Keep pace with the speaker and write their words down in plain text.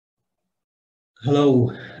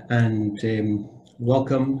Hello and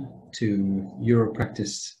welcome to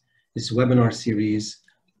Europractice, this webinar series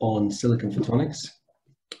on silicon photonics.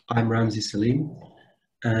 I'm Ramzi Salim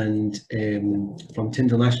and from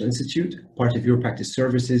Tyndall National Institute, part of Europractice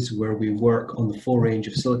Services, where we work on the full range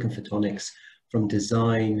of silicon photonics from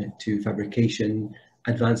design to fabrication,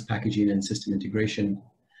 advanced packaging and system integration.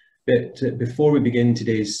 But before we begin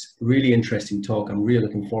today's really interesting talk, I'm really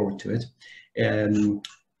looking forward to it.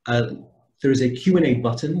 There's a Q&A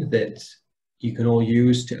button that you can all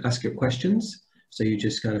use to ask your questions. So you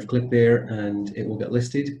just kind of click there and it will get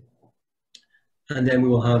listed. And then we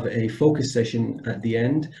will have a focus session at the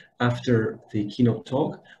end after the keynote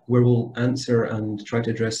talk, where we'll answer and try to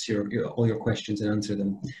address all your questions and answer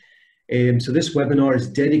them. So this webinar is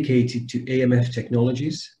dedicated to AMF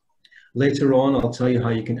technologies. Later on, I'll tell you how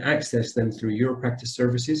you can access them through Europractice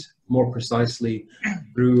services, more precisely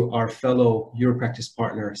through our fellow Europractice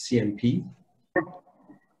partner, CMP.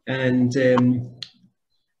 And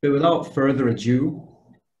but without further ado,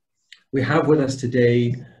 we have with us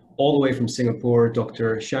today, all the way from Singapore,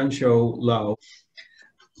 Dr. Xianshu Luo.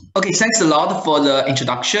 Okay, thanks a lot for the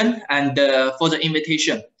introduction and for the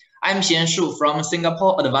invitation. I'm Xianshu from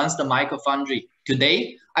Singapore Advanced Micro Foundry.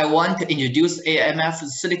 Today, I want to introduce AMF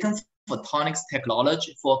Silicon Photonics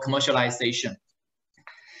technology for commercialization.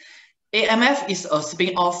 AMF is a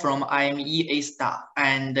spin-off from IME A-Star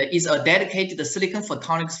and is a dedicated silicon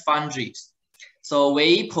photonics foundry. So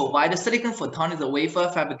we provide silicon photonics wafer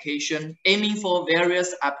fabrication aiming for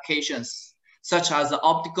various applications, such as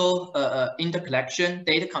optical interconnection,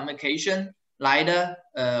 data communication, LiDAR,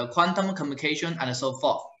 quantum communication, and so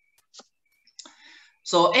forth.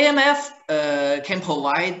 So AMF can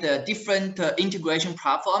provide different integration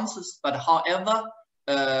platforms, but however,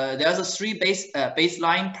 there's three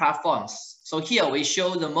baseline platforms. So here we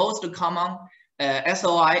show the most common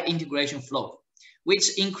SOI integration flow,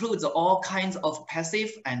 which includes all kinds of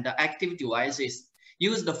passive and active devices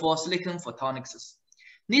used for silicon photonics.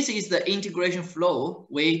 This is the integration flow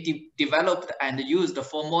we developed and used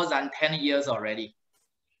for more than 10 years already.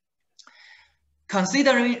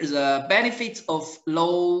 Considering the benefits of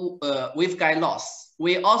low waveguide loss,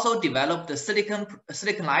 we also developed the silicon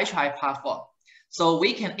nitride platform. So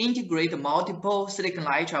we can integrate multiple silicon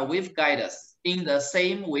nitride waveguides in the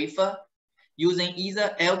same wafer using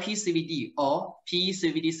either LPCVD or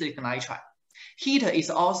PECVD silicon nitride. Heater is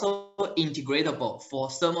also integratable for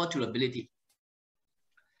thermal durability.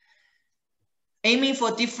 Aiming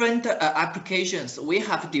for different applications, we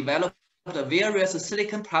have developed various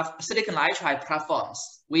silicon nitride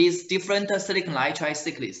platforms with different silicon nitride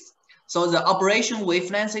cycles. So the operation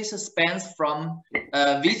wavelengths spans from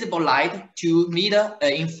visible light to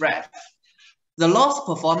mid-infrared. The loss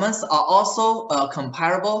performance are also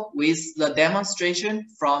comparable with the demonstration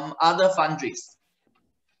from other foundries.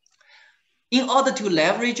 In order to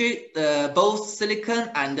leverage both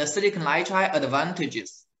silicon and the silicon nitride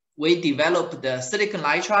advantages, we developed the silicon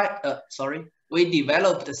nitride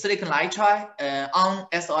on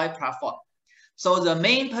SOI platform. So the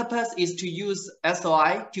main purpose is to use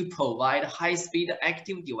SOI to provide high-speed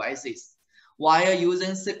active devices while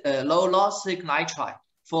using low-loss silicon nitride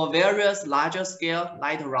for various larger-scale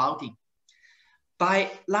light routing. By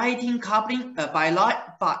light coupling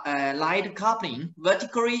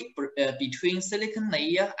vertically between silicon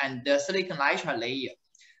layer and the silicon nitride layer,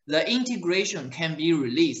 the integration can be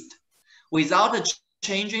released without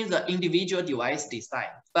changing the individual device design,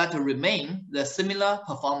 but remain the similar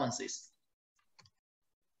performances.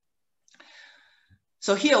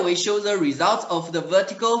 So here we show the results of the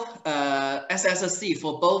vertical SSC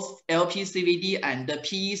for both LPCVD and the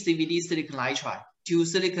PECVD silicon nitride to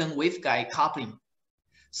silicon waveguide coupling.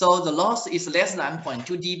 So the loss is less than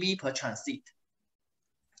 0.2 dB per transit.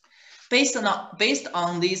 Based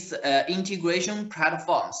on these integration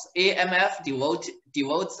platforms, AMF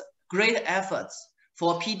devotes great efforts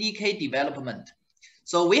for PDK development.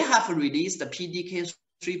 So we have released the PDK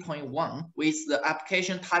 3.1 with the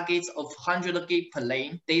application targets of 100 gig per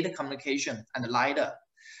lane data communication and LiDAR.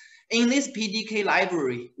 In this PDK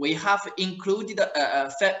library, we have included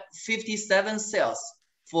 57 cells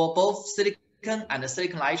for both silicon and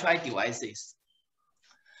silicon nitride devices.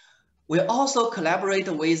 We also collaborate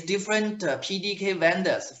with different PDK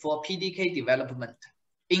vendors for PDK development,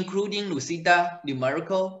 including Lucida,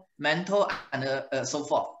 Numerical, Mentor, and so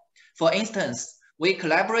forth. For instance, we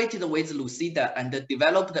collaborated with Lucida and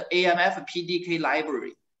developed the AMF PDK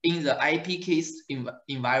library in the IPK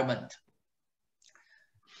environment.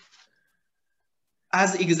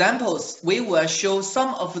 As examples, we will show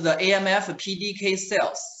some of the AMF PDK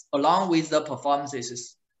cells along with the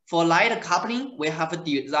performances. For light coupling, we have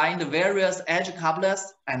designed various edge couplers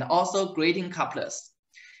and also grating couplers,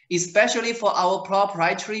 especially for our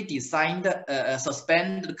proprietary designed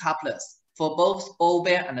suspended couplers for both O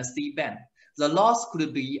band and C band. The loss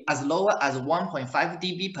could be as low as 1.5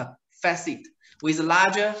 dB per facet with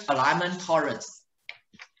larger alignment tolerance.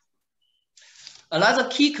 Another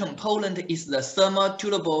key component is the thermal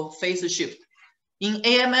tunable phase shift. In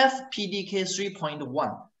AMF PDK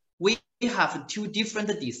 3.1, we have two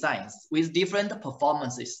different designs with different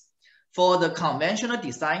performances. For the conventional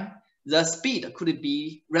design, the speed could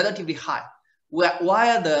be relatively high,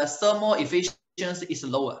 while the thermal efficiency is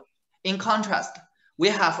lower. In contrast, we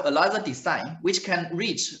have another design which can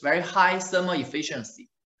reach very high thermal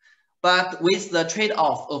efficiency, but with the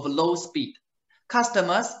trade-off of low speed.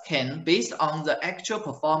 Customers can, based on the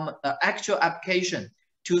actual application,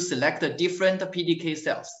 to select the different PDK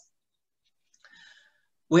cells.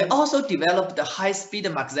 We also developed the high-speed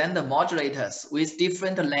Mach-Zehnder modulators with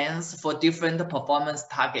different lengths for different performance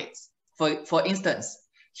targets. For instance,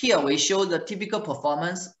 here we show the typical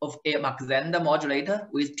performance of a Mach-Zehnder modulator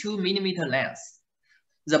with 2 mm lengths.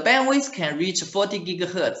 The bandwidth can reach 40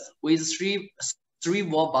 GHz with 3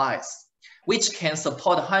 volt bias, which can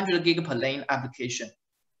support 100 gig per lane application.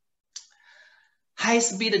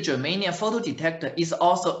 High-speed germanium photodetector is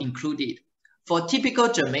also included. For typical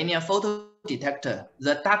germanium photodetector,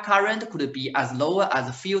 the dark current could be as low as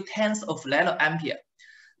a few tenths of nanoampere.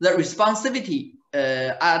 The responsivity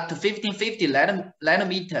at 1550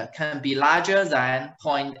 nanometer can be larger than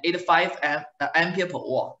 0.85 ampere per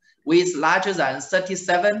watt, with larger than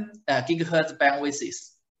 37 gigahertz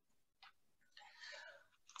bandwidths.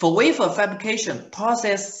 For wafer fabrication,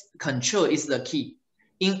 process control is the key.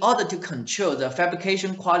 In order to control the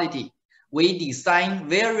fabrication quality, we design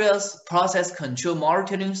various process control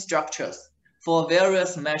monitoring structures for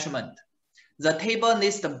various measurements. The table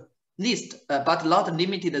lists but not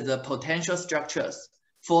limited the potential structures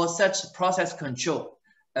for such process control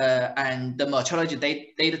and the metrology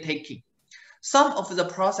data taking. Some of the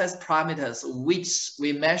process parameters which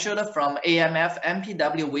we measured from AMF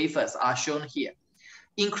MPW wafers are shown here,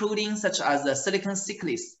 including such as the silicon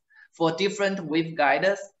thickness for different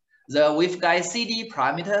waveguides, the waveguide CD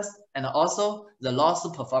parameters, and also the loss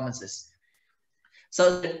performances.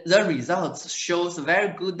 So the results shows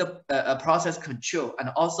very good process control and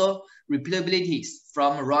also repeatability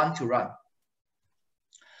from run to run.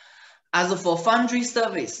 As for Foundry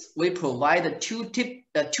service, we provide two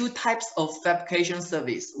types of fabrication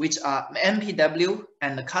service, which are MPW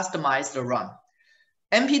and customized run.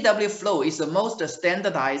 MPW flow is the most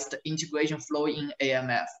standardized integration flow in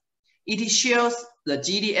AMF. It shares the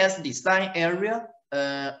GDS design area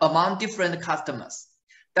among different customers.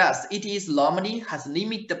 Thus, it is normally has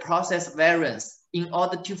limited process variance in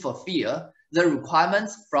order to fulfill the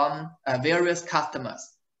requirements from various customers.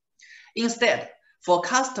 Instead, for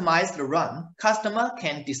customized run, customer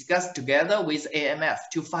can discuss together with AMF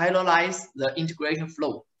to finalize the integration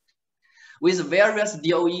flow with various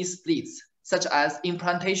DOE splits, such as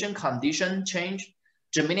implantation condition change,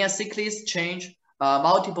 germanium thickness change,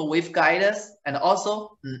 multiple waveguides, and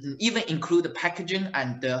also even include packaging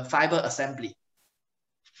and fiber assembly.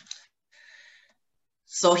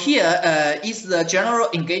 So here is the general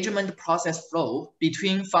engagement process flow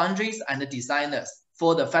between foundries and the designers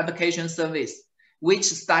for the fabrication service, which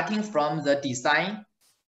starting from the design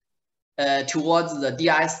towards the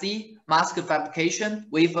DIC, mask fabrication,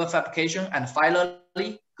 wafer fabrication, and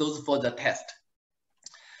finally goes for the test.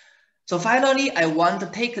 So finally, I want to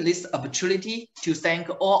take this opportunity to thank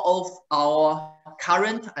all of our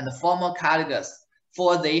current and former colleagues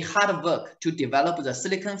for their hard work to develop the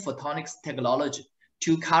silicon photonics technology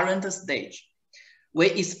to current stage. We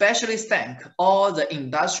especially thank all the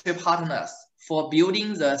industry partners for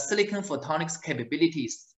building the silicon photonics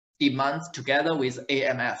capabilities demands together with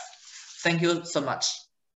AMF. Thank you so much.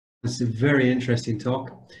 It's a very interesting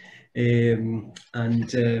talk.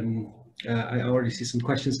 I already see some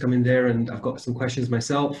questions coming there, and I've got some questions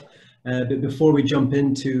myself. But before we jump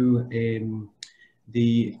into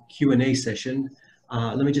the Q&A session,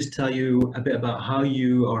 let me just tell you a bit about how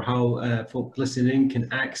you or how folk listening can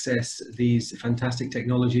access these fantastic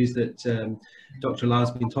technologies that Dr. Luo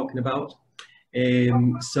has been talking about.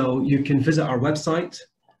 So you can visit our website,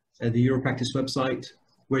 the Europractice website,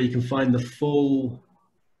 where you can find the full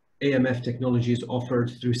AMF technologies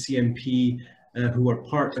offered through CMP, who are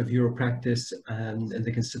part of Europractice, and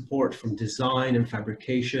they can support from design and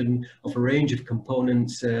fabrication of a range of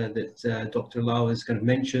components that Dr. Luo has kind of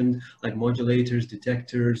mentioned, like modulators,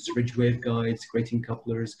 detectors, ridge waveguides, grating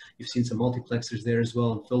couplers. You've seen some multiplexers there as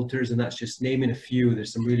well, and filters, and that's just naming a few.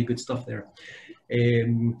 There's some really good stuff there.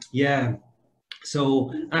 Yeah.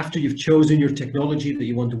 So after you've chosen your technology that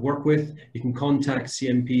you want to work with, you can contact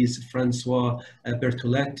CMP's Francois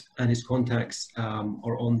Berthollet, and his contacts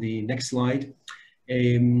are on the next slide.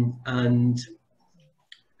 And on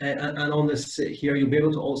this here, you'll be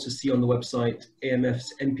able to also see on the website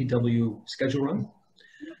AMF's MPW schedule run.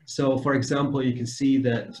 So for example, you can see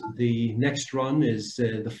that the next run is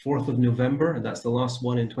the 4th of November, and that's the last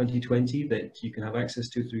one in 2020 that you can have access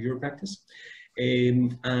to through Europractice.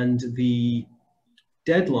 And the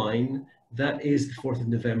deadline, that is the 4th of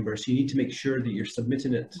November. So you need to make sure that you're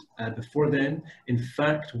submitting it before then. In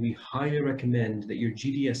fact, we highly recommend that your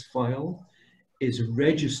GDS file is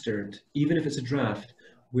registered, even if it's a draft,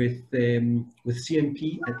 with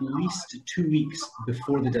CMP at least 2 weeks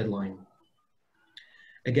before the deadline.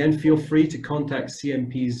 Again, feel free to contact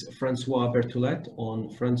CMP's Francois Berthollet on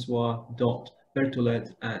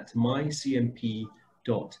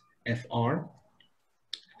francois.berthollet@mycmp.fr.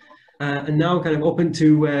 And now kind of open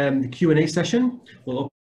to the Q&A session. We'll